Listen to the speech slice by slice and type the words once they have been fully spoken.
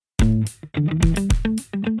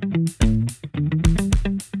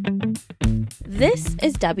This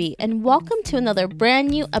is Debbie, and welcome to another brand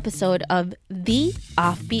new episode of The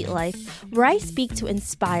Offbeat Life, where I speak to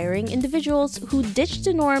inspiring individuals who ditch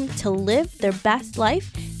the norm to live their best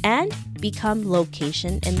life and become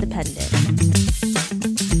location independent.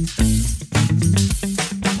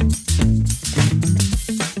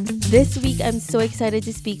 This week, I'm so excited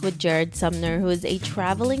to speak with Jerrod Sumner, who is a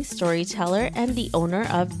traveling storyteller and the owner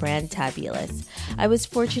of Brand Tabulous. I was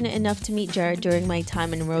fortunate enough to meet Jerrod during my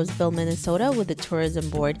time in Roseville, Minnesota with the tourism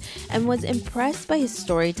board and was impressed by his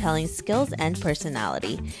storytelling skills and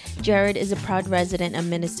personality. Jerrod is a proud resident of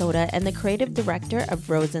Minnesota and the creative director of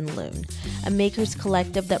Rose and Loon, a makers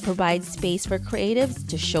collective that provides space for creatives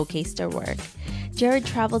to showcase their work. Jerrod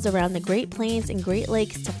travels around the Great Plains and Great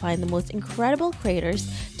Lakes to find the most incredible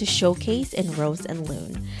creators to showcase in Rose and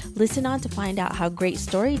Loon. Listen on to find out how great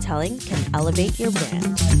storytelling can elevate your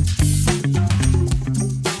brand.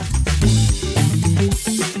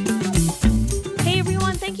 Hey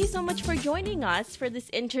everyone, thank you so much for joining us for this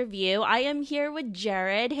interview. I am here with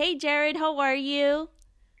Jerrod. Hey Jerrod, how are you?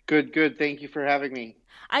 Good. Thank you for having me.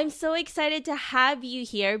 I'm so excited to have you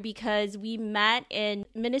here because we met in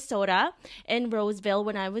Minnesota, in Roseville,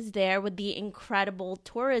 when I was there with the incredible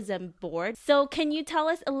tourism board. So can you tell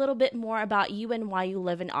us a little bit more about you and why you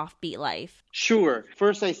live an offbeat life? Sure.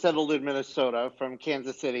 First, I settled in Minnesota from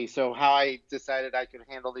Kansas City. So how I decided I could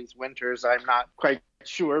handle these winters, I'm not quite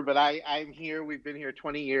sure, but I'm here. We've been here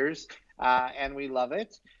 20 years and we love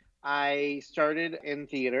it. I started in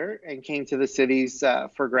theater and came to the cities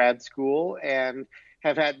for grad school and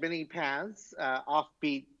have had many paths,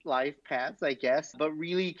 offbeat life paths, I guess, but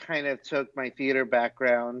really kind of took my theater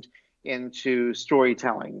background into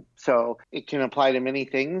storytelling. So it can apply to many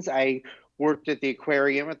things. I worked at the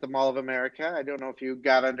aquarium at the Mall of America. I don't know if you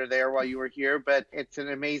got under there while you were here, but it's an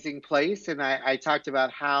amazing place. And I talked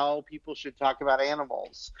about how people should talk about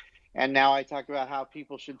animals. And now I talk about how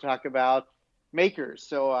people should talk about makers.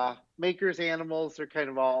 So makers, animals are kind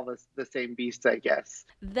of all the same beast, I guess.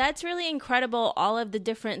 That's really incredible, all of the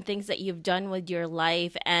different things that you've done with your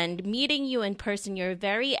life, and meeting you in person, you're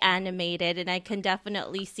very animated, and I can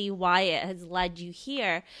definitely see why it has led you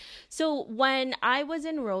here. So when I was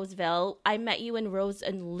in Roseville, I met you in Rose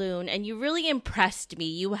and Loon, and you really impressed me.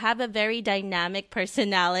 You have a very dynamic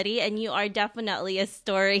personality, and you are definitely a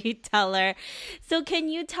storyteller. So can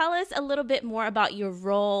you tell us a little bit more about your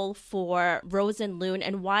role for Rose and Loon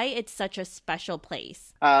and why it's such a special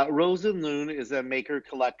place? Rose and Loon is a maker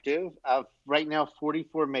collective of right now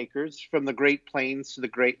 44 makers from the Great Plains to the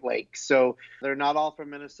Great Lakes. So they're not all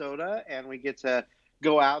from Minnesota, and we get to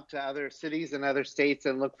go out to other cities and other states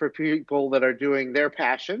and look for people that are doing their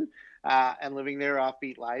passion and living their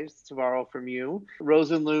offbeat lives, to borrow from you.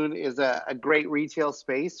 Rose and Loon is a great retail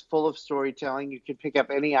space full of storytelling. You can pick up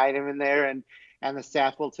any item in there, and the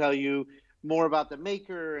staff will tell you more about the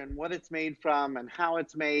maker and what it's made from and how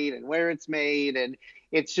it's made and where it's made. And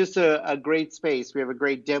it's just a great space. We have a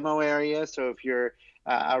great demo area. So if you're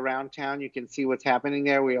around town, you can see what's happening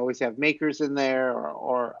there. We always have makers in there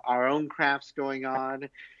or our own crafts going on.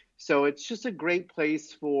 So it's just a great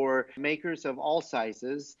place for makers of all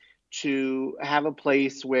sizes to have a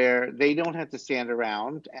place where they don't have to stand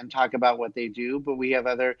around and talk about what they do, but we have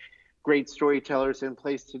other great storytellers in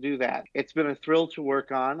place to do that. It's been a thrill to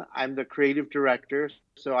work on. I'm the creative director,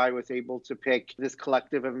 so I was able to pick this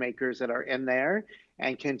collective of makers that are in there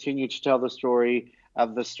and continue to tell the story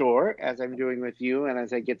of the store, as I'm doing with you and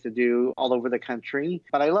as I get to do all over the country.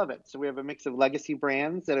 But I love it. So we have a mix of legacy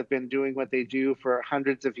brands that have been doing what they do for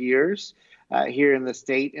hundreds of years here in the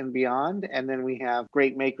state and beyond. And then we have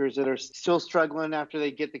great makers that are still struggling after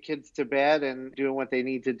they get the kids to bed and doing what they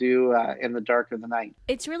need to do in the dark of the night.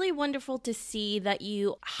 It's really wonderful to see that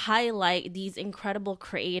you highlight these incredible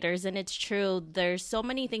creators. And it's true, there's so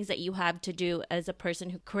many things that you have to do as a person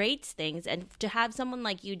who creates things. And to have someone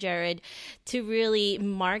like you, Jerrod, to really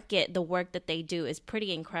market the work that they do is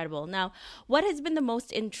pretty incredible. Now, what has been the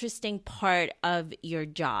most interesting part of your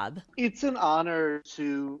job? It's an honor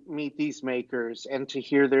to meet these makers and to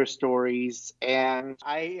hear their stories. And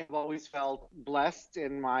I have always felt blessed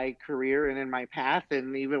in my career and in my path.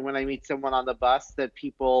 And even when I meet someone on the bus, that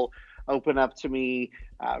people open up to me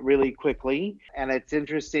really quickly. And it's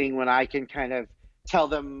interesting when I can kind of tell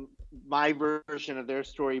them my version of their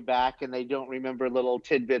story back and they don't remember little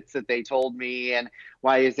tidbits that they told me and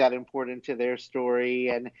why is that important to their story.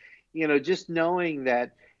 And, you know, just knowing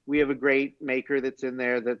that we have a great maker that's in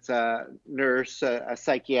there that's a nurse, a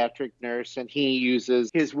psychiatric nurse, and he uses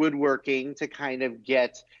his woodworking to kind of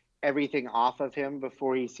get everything off of him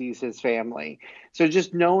before he sees his family. So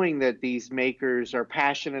just knowing that these makers are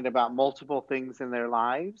passionate about multiple things in their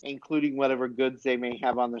lives, including whatever goods they may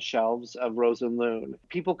have on the shelves of Rose and Loon.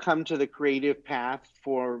 People come to the creative path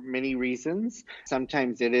for many reasons.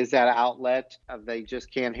 Sometimes it is that outlet of they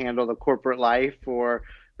just can't handle the corporate life or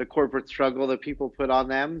the corporate struggle that people put on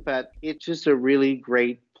them, but it's just a really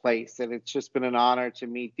great place. And it's just been an honor to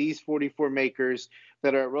meet these 44 makers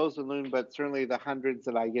that are at Rose and Loon, but certainly the hundreds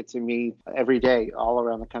that I get to meet every day all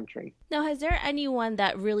around the country. Now, has there anyone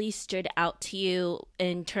that really stood out to you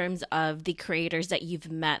in terms of the creators that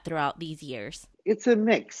you've met throughout these years? It's a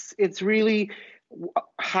mix. It's really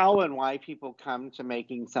how and why people come to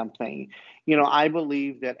making something. I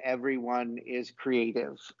believe that everyone is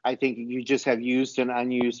creative. I think you just have used and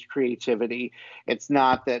unused creativity. It's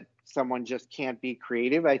not that someone just can't be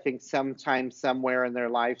creative. I think sometimes somewhere in their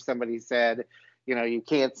life somebody said, you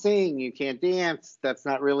can't sing, you can't dance, that's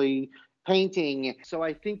not really painting. So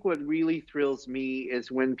I think what really thrills me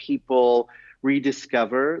is when people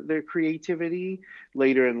rediscover their creativity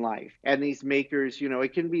later in life. And these makers,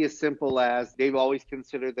 it can be as simple as they've always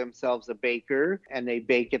considered themselves a baker and they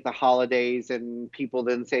bake at the holidays, and people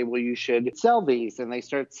then say, well, you should sell these. And they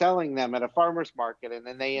start selling them at a farmer's market. And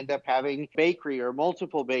then they end up having bakery or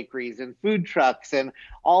multiple bakeries and food trucks, and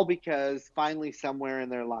all because finally somewhere in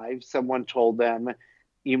their lives, someone told them,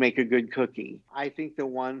 you make a good cookie. I think the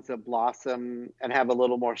ones that blossom and have a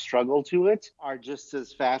little more struggle to it are just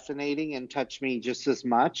as fascinating and touch me just as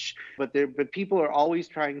much. But people are always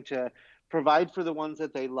trying to provide for the ones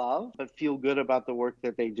that they love, but feel good about the work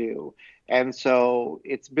that they do. And so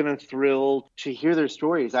it's been a thrill to hear their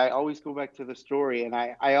stories. I always go back to the story. And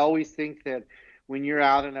I always think that when you're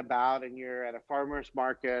out and about and you're at a farmer's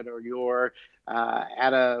market or you're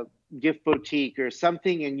at a gift boutique or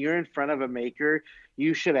something and you're in front of a maker,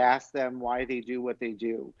 you should ask them why they do what they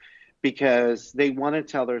do, because they want to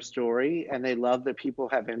tell their story and they love that people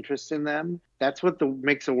have interest in them. That's what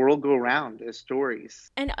makes the world go round, is stories.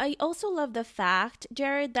 And I also love the fact,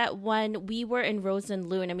 Jerrod, that when we were in Rose and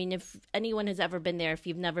Loon, I mean, if anyone has ever been there, if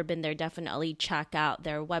you've never been there, definitely check out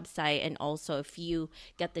their website. And also, if you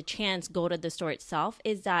get the chance, go to the store itself,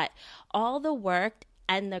 is that all the work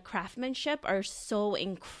and the craftsmanship are so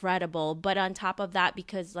incredible. But on top of that,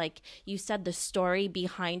 because like you said, the story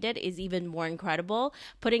behind it is even more incredible.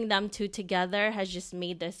 Putting them two together has just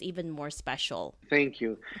made this even more special. Thank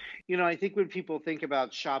you. I think when people think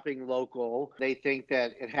about shopping local, they think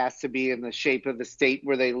that it has to be in the shape of the state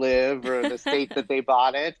where they live or the state that they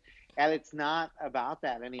bought it. And it's not about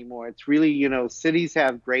that anymore. It's really, cities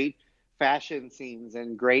have great fashion scenes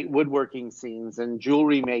and great woodworking scenes and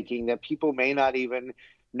jewelry making that people may not even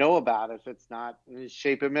know about if it's not in the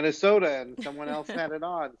shape of Minnesota and someone else had it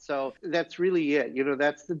on. So that's really it.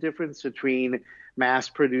 That's the difference between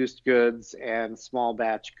mass-produced goods and small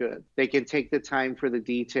batch goods. They can take the time for the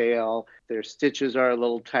detail. Their stitches are a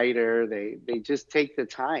little tighter. They just take the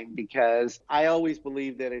time, because I always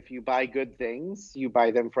believe that if you buy good things, you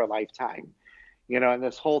buy them for a lifetime. And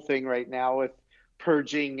this whole thing right now with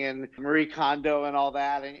purging and Marie Kondo and all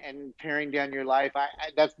that and paring down your life,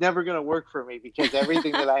 that's never going to work for me, because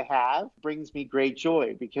everything that I have brings me great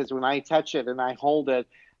joy, because when I touch it and I hold it,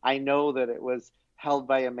 I know that it was held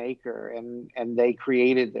by a maker and they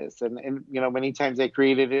created this. And many times they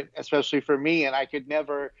created it, especially for me, and I could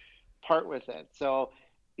never part with it. So,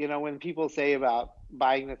 when people say about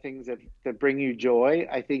buying the things that bring you joy,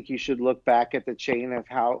 I think you should look back at the chain of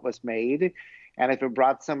how it was made. And if it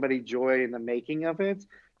brought somebody joy in the making of it,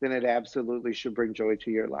 then it absolutely should bring joy to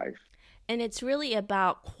your life. And it's really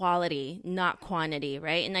about quality, not quantity,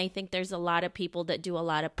 right? And I think there's a lot of people that do a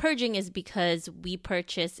lot of purging is because we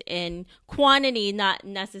purchase in quantity, not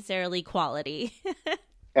necessarily quality.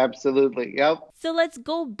 Absolutely. Yep. So let's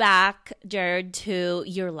go back, Jerrod, to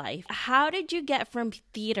your life. How did you get from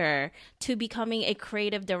theater to becoming a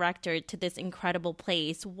creative director to this incredible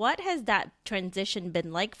place? What has that transition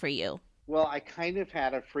been like for you? Well, I kind of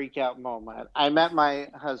had a freak out moment. I met my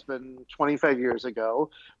husband 25 years ago,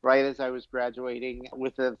 right as I was graduating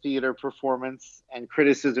with a theater performance and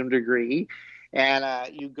criticism degree.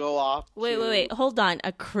 And you go off. Wait. Hold on.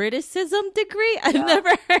 A criticism degree? I've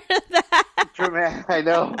never heard of that. I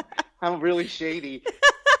know. I'm really shady.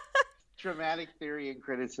 Dramatic theory and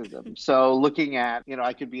criticism. So looking at,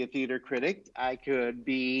 I could be a theater critic. I could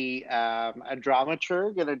be a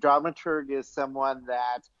dramaturg. And a dramaturg is someone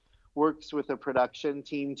that works with a production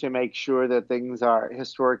team to make sure that things are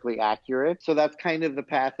historically accurate. So that's kind of the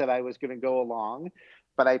path that I was going to go along.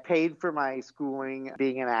 But I paid for my schooling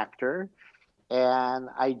being an actor. And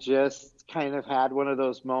I just kind of had one of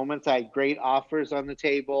those moments. I had great offers on the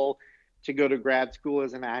table, to go to grad school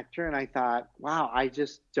as an actor. And I thought, wow, I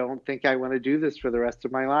just don't think I want to do this for the rest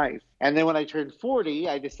of my life. And then when I turned 40,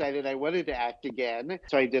 I decided I wanted to act again.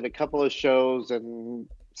 So I did a couple of shows and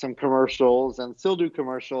some commercials and still do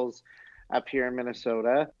commercials up here in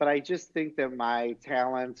Minnesota. But I just think that my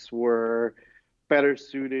talents were better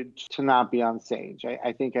suited to not be on stage.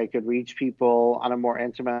 I think I could reach people on a more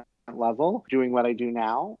intimate level doing what I do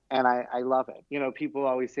now. And I love it. You know, people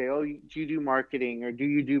always say, oh, do you do marketing or do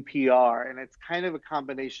you do PR? And it's kind of a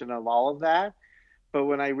combination of all of that. But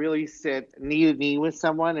when I really sit knee to knee with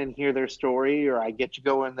someone and hear their story, or I get to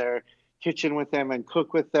go in their kitchen with them and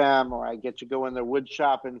cook with them, or I get to go in their wood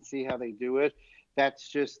shop and see how they do it, that's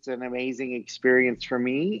just an amazing experience for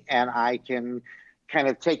me. And I can kind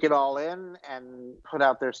of take it all in and put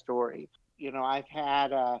out their story. You know, I've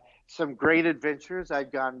had some great adventures.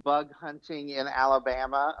 I've gone bug hunting in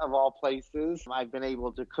Alabama, of all places. I've been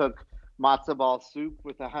able to cook matzo ball soup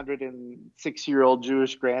with a 106-year-old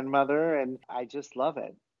Jewish grandmother, and I just love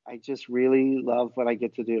it. I just really love what I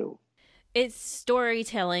get to do. It's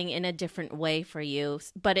storytelling in a different way for you,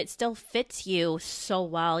 but it still fits you so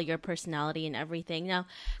well, your personality and everything. Now,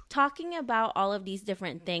 talking about all of these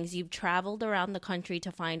different things, you've traveled around the country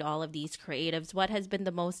to find all of these creatives. What has been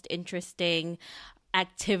the most interesting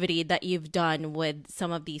activity that you've done with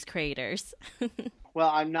some of these creators?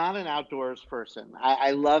 Well, I'm not an outdoors person.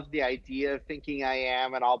 I love the idea of thinking I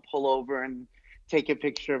am, and I'll pull over and take a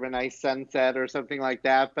picture of a nice sunset or something like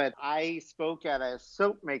that. But I spoke at a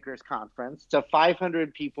soap makers conference to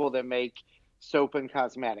 500 people that make soap and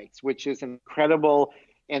cosmetics, which is an incredible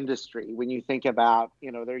industry when you think about,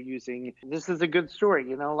 you know, they're using, this is a good story,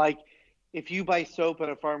 you know, like if you buy soap at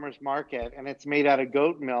a farmer's market and it's made out of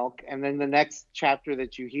goat milk, and then the next chapter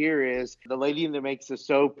that you hear is the lady that makes the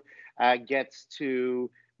soap gets to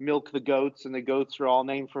milk the goats, and the goats are all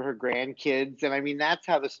named for her grandkids. And I mean, that's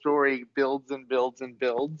how the story builds and builds and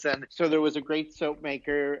builds. And so there was a great soap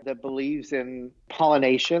maker that believes in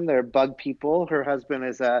pollination. They're bug people. Her husband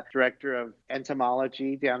is a director of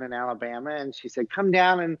entomology down in Alabama. And she said, come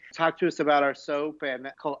down and talk to us about our soap,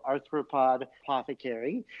 and called Arthropod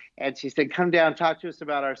Apothecary. And she said, come down, talk to us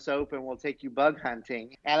about our soap, and we'll take you bug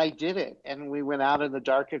hunting. And I did it. And we went out in the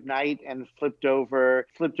dark of night and flipped over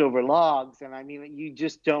logs. And I mean, you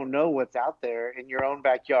just don't know what's out there in your own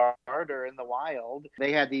backyard or in the wild.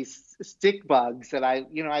 They had these stick bugs that I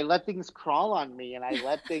let things crawl on me, and I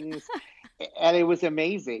let things, and it was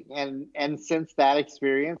amazing. And since that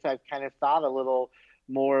experience, I've kind of thought a little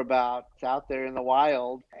more about out there in the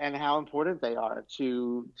wild and how important they are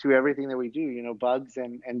to everything that we do. You know, bugs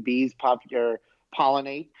and bees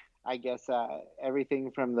pollinate. I guess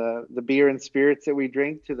everything from the beer and spirits that we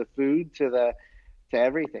drink to the food to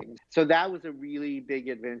everything. So that was a really big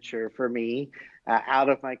adventure for me, out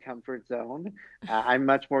of my comfort zone. I'm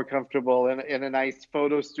much more comfortable in a nice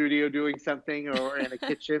photo studio doing something, or in a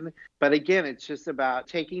kitchen. But again, it's just about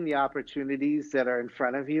taking the opportunities that are in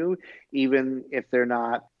front of you, even if they're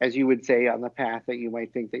not, as you would say, on the path that you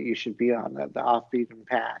might think that you should be on, the off-beaten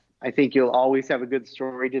path. I think you'll always have a good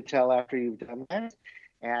story to tell after you've done that.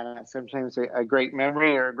 And sometimes a great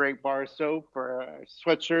memory or a great bar of soap or a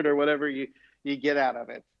sweatshirt or whatever you get out of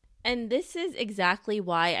it. And this is exactly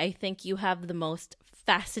why I think you have the most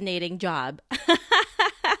fascinating job.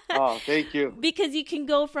 Oh, thank you. Because you can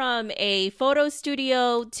go from a photo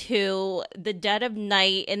studio to the dead of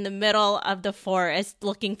night in the middle of the forest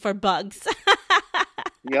looking for bugs.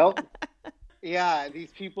 Yep. Yeah,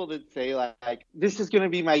 these people that say like, this is going to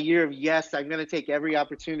be my year of yes, I'm going to take every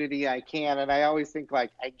opportunity I can. And I always think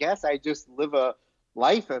like, I guess I just live a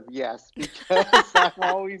life of yes, because I'm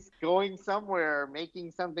always going somewhere,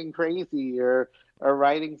 making something crazy or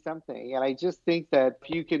writing something. And I just think that if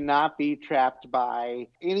you cannot be trapped by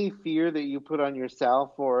any fear that you put on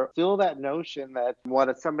yourself, or still that notion that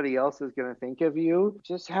what somebody else is going to think of you,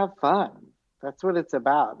 just have fun. That's what it's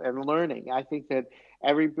about. And learning. I think that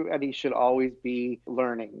everybody should always be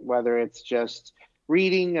learning, whether it's just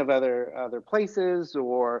reading of other places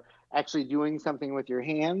or actually doing something with your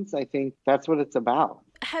hands. I think that's what it's about.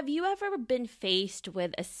 Have you ever been faced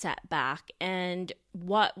with a setback, and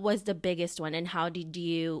what was the biggest one, and how did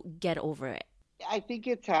you get over it? I think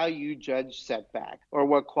it's how you judge setback, or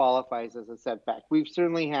what qualifies as a setback. We've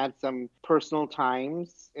certainly had some personal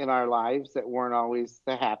times in our lives that weren't always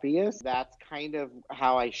the happiest. That's kind of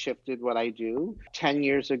how I shifted what I do. 10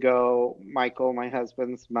 years ago, Michael, my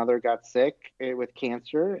husband's mother, got sick with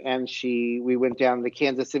cancer, and we went down to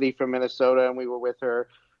Kansas City from Minnesota, and we were with her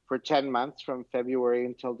for 10 months from February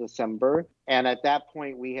until December. And at that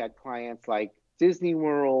point, we had clients like Disney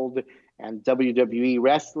World and WWE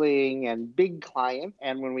wrestling and big clients.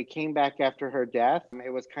 And when we came back after her death,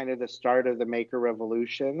 it was kind of the start of the maker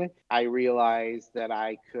revolution. I realized that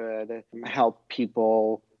I could help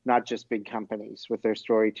people, not just big companies, with their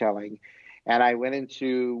storytelling. And I went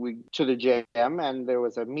to the gym, and there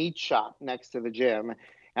was a meat shop next to the gym.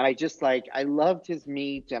 And I loved his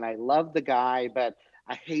meat and I loved the guy, but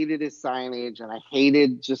I hated his signage and I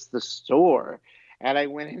hated just the store. And I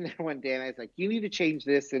went in there one day and I was like, you need to change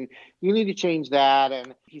this and you need to change that.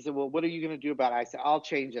 And he said, well, what are you going to do about it? I said, I'll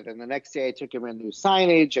change it. And the next day I took him a new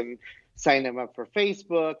signage and signed him up for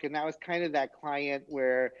Facebook. And that was kind of that client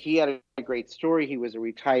where he had a great story. He was a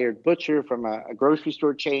retired butcher from a grocery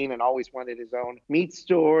store chain and always wanted his own meat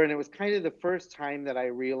store. And it was kind of the first time that I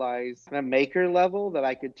realized on a maker level that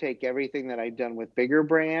I could take everything that I'd done with bigger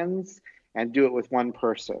brands and do it with one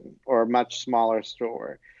person or a much smaller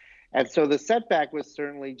store. And so the setback was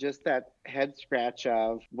certainly just that head scratch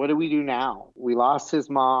of, what do we do now? We lost his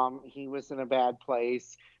mom. He was in a bad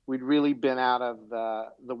place. We'd really been out of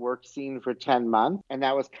the work scene for 10 months. And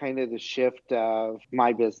that was kind of the shift of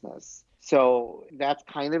my business. So that's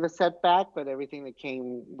kind of a setback, but everything that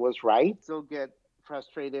came was right. Still get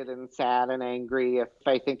frustrated and sad and angry if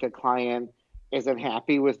I think a client isn't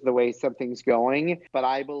happy with the way something's going. But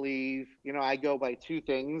I believe, I go by two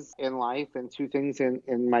things in life and two things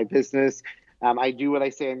in my business. I do what I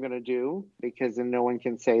say I'm going to do, because then no one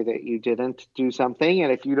can say that you didn't do something.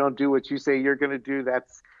 And if you don't do what you say you're going to do,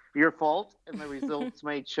 that's your fault, and the results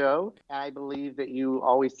might show. And I believe that you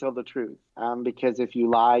always tell the truth, because if you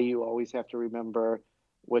lie, you always have to remember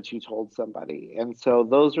what you told somebody. And so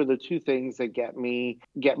those are the two things that get me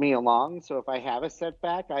along. So if I have a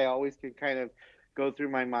setback, I always can kind of go through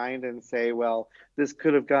my mind and say, well, this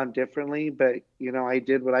could have gone differently, but I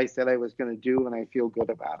did what I said I was going to do, and I feel good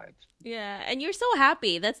about it. Yeah, and you're so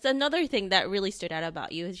happy. That's another thing that really stood out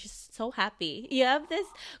about you. Is just so happy. You have this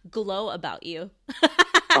glow about you.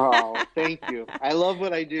 Oh, thank you. I love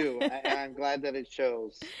what I do, and I'm glad that it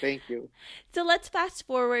shows. Thank you. So let's fast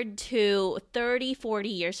forward to 30, 40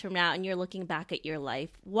 years from now, and you're looking back at your life.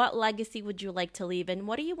 What legacy would you like to leave, and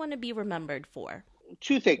what do you want to be remembered for?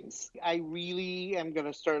 Two things. I really am going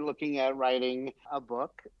to start looking at writing a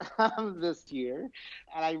book this year.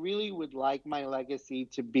 And I really would like my legacy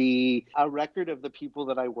to be a record of the people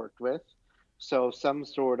that I worked with. So some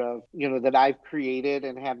sort of, that I've created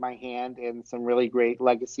and had my hand in some really great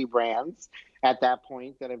legacy brands at that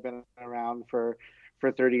point that have been around for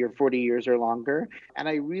 30 or 40 years or longer. And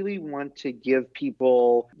I really want to give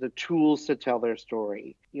people the tools to tell their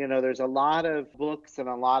story. There's a lot of books and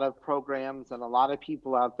a lot of programs and a lot of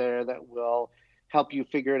people out there that will help you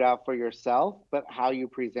figure it out for yourself, but how you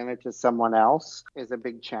present it to someone else is a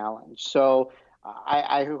big challenge. So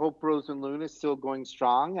I hope Rose and Loon is still going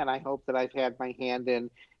strong, and I hope that I've had my hand in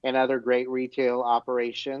other great retail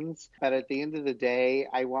operations. But at the end of the day,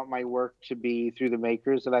 I want my work to be through the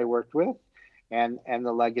makers that I worked with and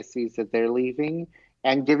the legacies that they're leaving,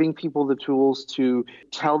 and giving people the tools to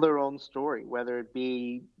tell their own story, whether it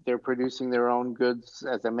be they're producing their own goods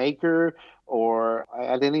as a maker or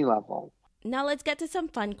at any level. Now let's get to some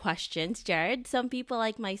fun questions, Jerrod. Some people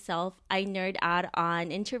like myself, I nerd out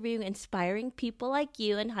on interviewing inspiring people like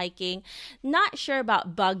you and hiking. Not sure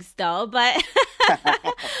about bugs though, but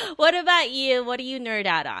what about you? What do you nerd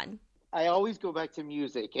out on? I always go back to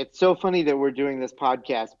music. It's so funny that we're doing this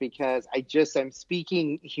podcast, because I'm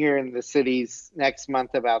speaking here in the cities next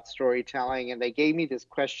month about storytelling, and they gave me this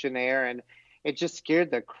questionnaire, and it just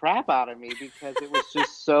scared the crap out of me, because it was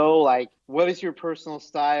just so like, what is your personal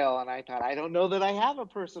style? And I thought, I don't know that I have a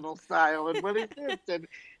personal style. And what is this? And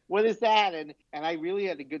what is that? And I really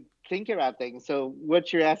had to good think about things. So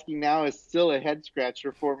what you're asking now is still a head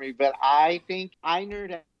scratcher for me. But I think I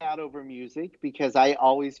nerd out over music, because I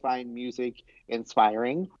always find music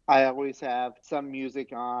inspiring. I always have some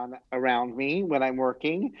music on around me when I'm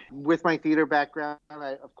working. With my theater background,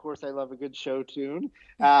 of course, I love a good show tune.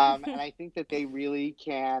 And I think that they really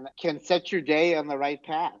can set your day on the right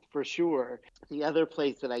path, for sure. The other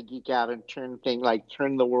place that I geek out and turn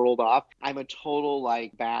the world off, I'm a total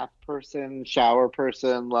bath person, shower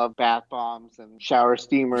person, love bath bombs and shower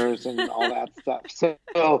steamers and all that stuff.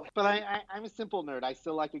 But I'm a simple nerd. I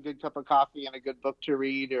still like a good cup of coffee and a good book to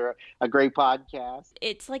read, or a great podcast.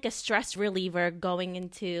 It's like a stress reliever, going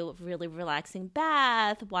into a really relaxing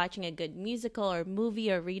bath, watching a good musical or movie,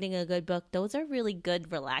 or reading a good book. Those are really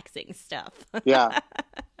good, relaxing stuff. Yeah.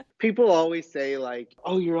 People always say like,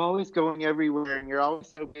 "Oh, you're always going everywhere and you're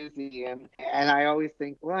always so busy." And I always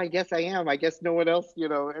think, "Well, I guess I am. I guess no one else,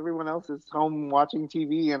 everyone else is home watching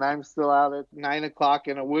TV and I'm still out at 9 o'clock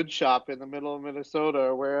in a wood shop in the middle of Minnesota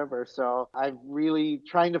or wherever." So I'm really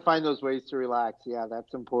trying to find those ways to relax. Yeah,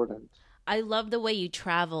 that's important. I love the way you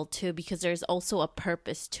travel too, because there's also a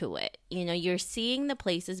purpose to it. You're seeing the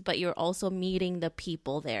places, but you're also meeting the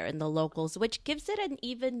people there and the locals, which gives it an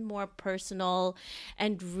even more personal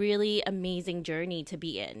and really amazing journey to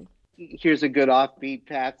be in. Here's a good offbeat,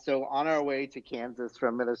 Pat. So on our way to Kansas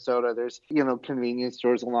from Minnesota, there's, convenience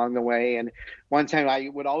stores along the way. And one time I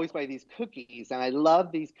would always buy these cookies, and I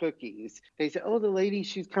love these cookies. They said, "Oh, the lady,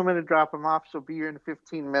 she's coming to drop them off. She'll be here in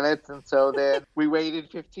 15 minutes. And so then we waited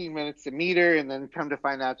 15 minutes to meet her, and then come to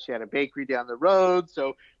find out she had a bakery down the road.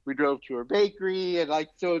 So we drove to her bakery, and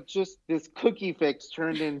so just this cookie fix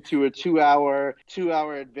turned into a two-hour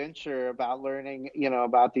adventure about learning,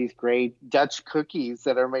 about these great Dutch cookies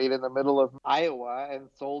that are made in the middle of Iowa and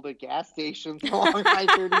sold at gas stations along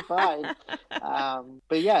I-35.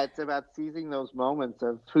 But yeah, it's about seizing those moments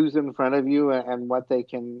of who's in front of you and what they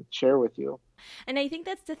can share with you. And I think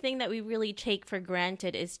that's the thing that we really take for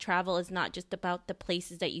granted is travel is not just about the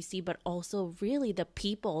places that you see, but also really the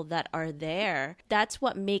people that are there. That's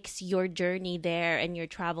what makes your journey there and your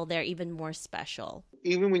travel there even more special.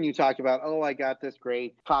 Even when you talk about, "Oh, I got this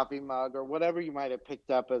great coffee mug," or whatever you might have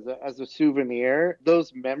picked up as a souvenir,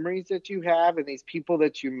 those memories that you have and these people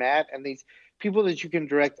that you met and these people that you can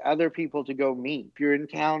direct other people to go meet. If you're in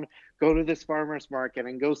town, go to this farmer's market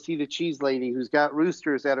and go see the cheese lady who's got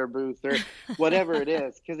roosters at her booth or whatever it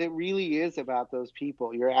is, because it really is about those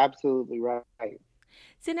people. You're absolutely right.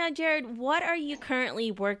 So now, Jerrod, what are you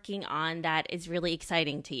currently working on that is really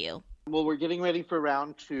exciting to you? Well, we're getting ready for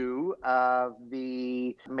round 2 of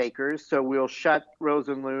the makers. So we'll shut Rose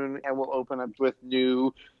and Loon and we'll open up with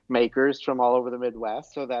new makers from all over the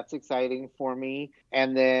Midwest. So that's exciting for me.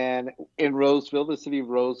 And then in Roseville, the city of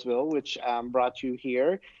Roseville, which brought you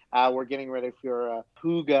here, we're getting ready for a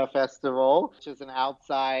Hygge Festival, which is an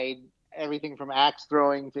outside, everything from axe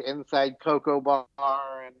throwing to inside cocoa bar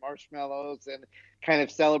and marshmallows and kind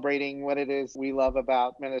of celebrating what it is we love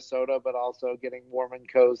about Minnesota, but also getting warm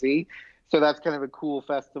and cozy. So that's kind of a cool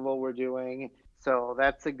festival we're doing. So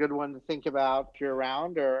that's a good one to think about if you're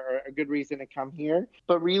around, or a good reason to come here.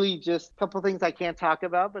 But really just a couple things I can't talk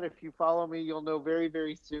about, but if you follow me, you'll know very,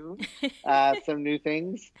 very soon some new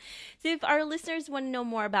things. So if our listeners want to know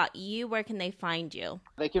more about you, where can they find you?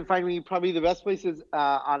 They can find me, probably the best place is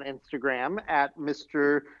on Instagram at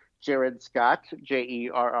Mr. Jerrod Scott,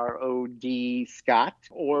 Jerrod Scott,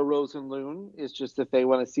 or Rose and Loon is just if they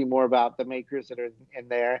want to see more about the makers that are in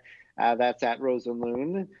there. That's at Rose and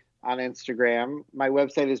Loon on Instagram. My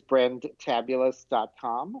website is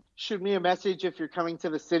brandtabulous.com. Shoot me a message if you're coming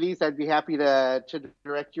to the cities. I'd be happy to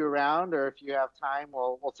direct you around, or if you have time,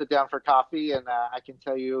 we'll sit down for coffee and I can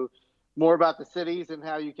tell you more about the cities and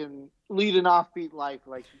how you can lead an offbeat life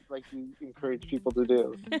like you encourage people to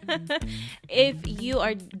do. If you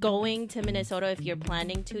are going to Minnesota, if you're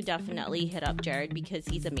planning to, definitely hit up Jerrod because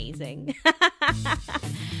he's amazing.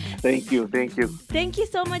 Thank you. Thank you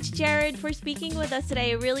so much, Jerrod, for speaking with us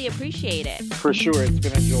today. I really appreciate it. For sure. It's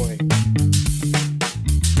been a joy.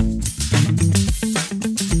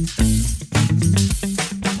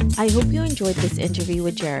 I hope you enjoyed this interview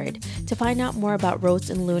with Jerrod. To find out more about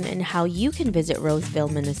Rose and Loon and how you can visit Roseville,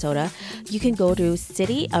 Minnesota, you can go to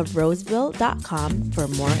cityofroseville.com for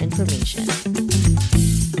more information.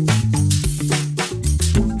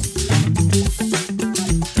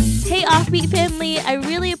 Hey Offbeat family, I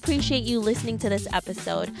really appreciate you listening to this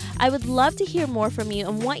episode. I would love to hear more from you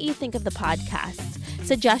and what you think of the podcast.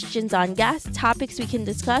 Suggestions on guests, topics we can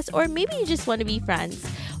discuss, or maybe you just want to be friends.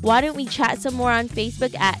 Why don't we chat some more on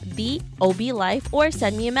Facebook at The OB Life, or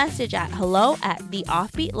send me a message at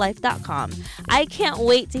hello@theoffbeatlife.com. I can't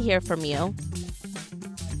wait to hear from you.